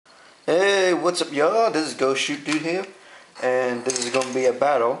Hey, what's up y'all? This is Go Shoot Dude here, and this is gonna be a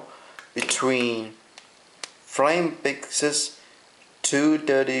battle between Byxis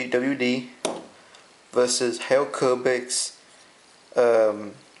 230 WD versus Kerbecs,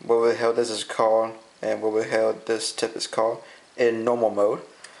 what the hell this is called and what the hell this tip is called in normal mode.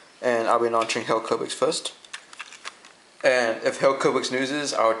 And I'll be launching Kerbecs first. And if Kerbecs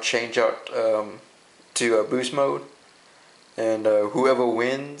loses, I'll change out to boost mode. And whoever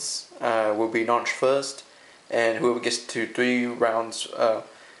wins will be launched first, and whoever gets to 3 rounds,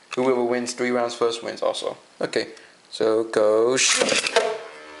 whoever wins 3 rounds first wins also. Okay, so go shoot.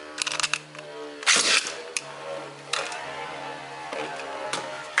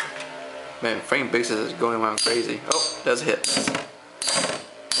 Man, Byxis is going around crazy. Oh, that's a hit.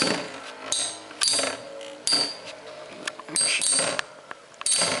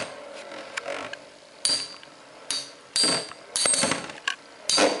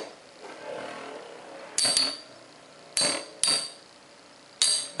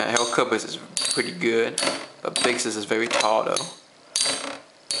 Kerbecs is pretty good, but Byxis is very tall though.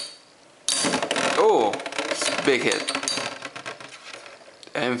 Oh, it's a big hit.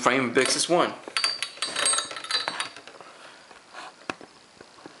 And Byxis won.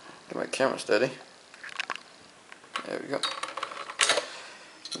 Get my camera steady. There we go.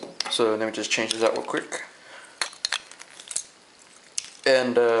 So let me just change this out real quick.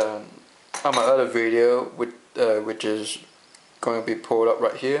 And on my other video, which is going to be pulled up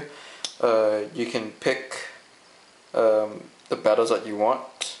right here, you can pick the battles that you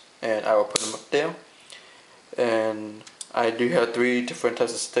want, and I will put them up there. And I do have 3 different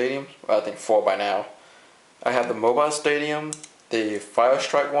types of stadiums. Well, I think 4 by now. I have the mobile stadium, the fire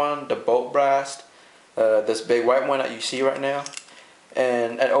strike one, the bolt blast, this big white one that you see right now,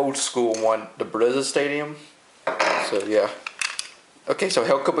 and an old school one, the blizzard stadium. So yeah. Okay, so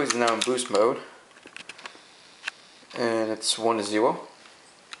Kerbecs is now in boost mode, and it's 1-0.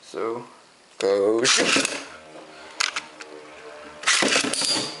 So go shoot.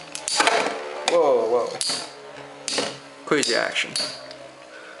 Whoa, whoa. Crazy action.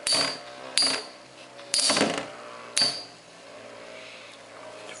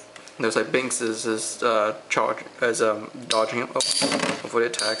 Looks like Byxis is dodging him for the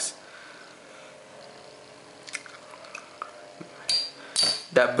attacks.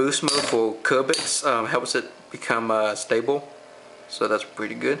 That boost mode for Kerbecs helps it become stable, so that's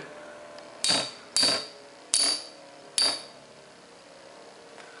pretty good.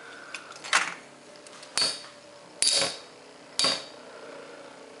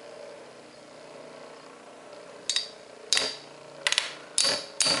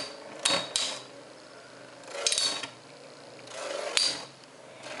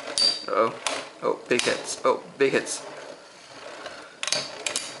 Oh, big hits. Oh, big hits.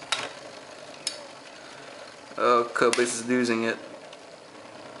 Oh, Kerbecs is losing it.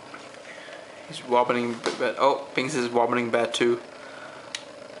 He's wobbling bad. Oh, Byxis is wobbling bad too.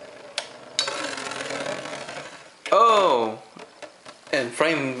 Oh! And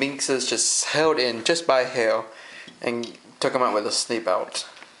Byxis just held in just by hair and took him out with a sneak out.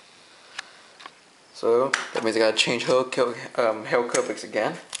 So that means I gotta change Kerbecs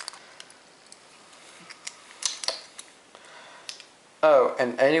again. Oh,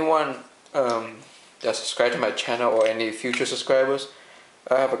 and anyone that subscribe to my channel or any future subscribers,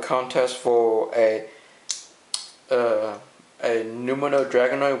 I have a contest for a Numino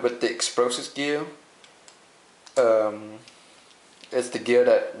Dragonoid with the explosives gear. It's the gear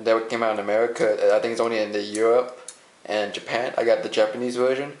that came out in America. I think it's only in the Europe and Japan. I got the Japanese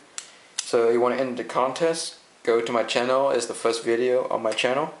version. So you want to enter the contest, go to my channel. It's the first video on my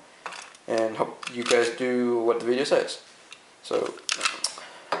channel, and hope you guys do what the video says. So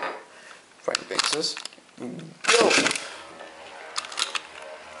Byxis, go!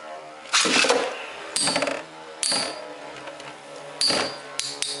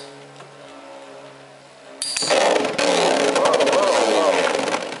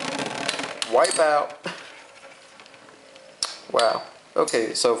 Wipe out. Wow.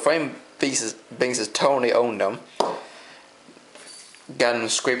 Okay, so Byxis totally owned them. Got him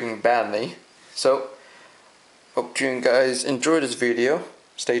scraping badly. So hope you guys enjoyed this video.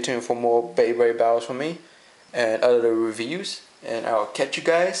 Stay tuned for more Beyblade battles from me and other reviews. And I'll catch you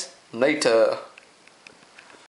guys later.